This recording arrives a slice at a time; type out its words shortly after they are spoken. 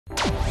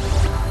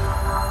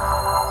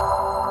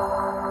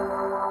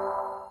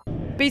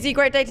Beezie,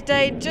 great day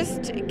today.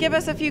 Just give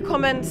us a few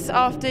comments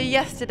after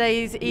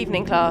yesterday's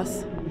evening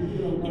class.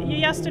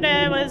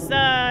 Yesterday was,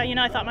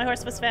 I thought my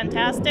horse was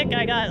fantastic.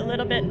 I got a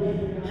little bit,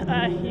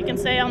 you can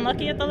say,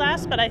 unlucky at the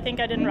last, but I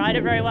think I didn't ride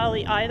it very well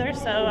either.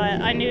 So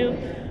I knew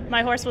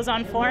my horse was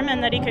on form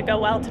and that he could go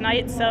well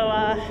tonight. So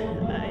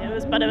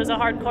but it was a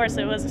hard course.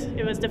 It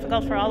was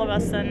difficult for all of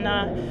us, and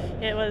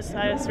I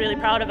was really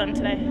proud of him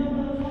today.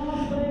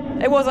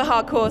 It was a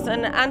hard course,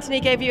 and Anthony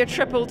gave you a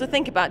triple to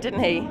think about,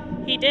 didn't he?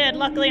 He did.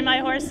 Luckily, my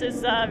horse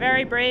is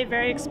very brave,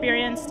 very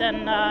experienced,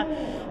 and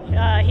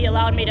he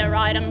allowed me to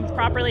ride him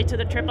properly to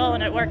the triple,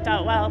 and it worked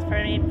out well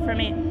for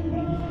me.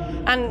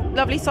 And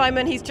lovely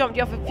Simon, he's jumped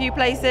you off a few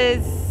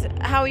places.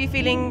 How are you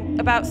feeling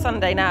about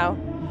Sunday now?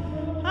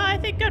 I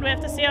think good. We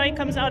have to see how he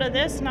comes out of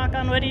this. Knock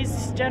on wood,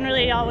 he's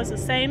generally always the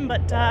same,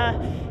 but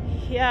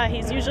yeah,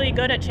 he's usually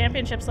good at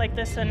championships like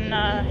this, and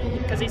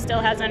because he still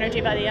has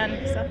energy by the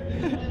end. So.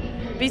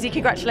 Beezie,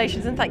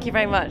 congratulations and thank you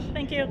very much.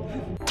 Thank you.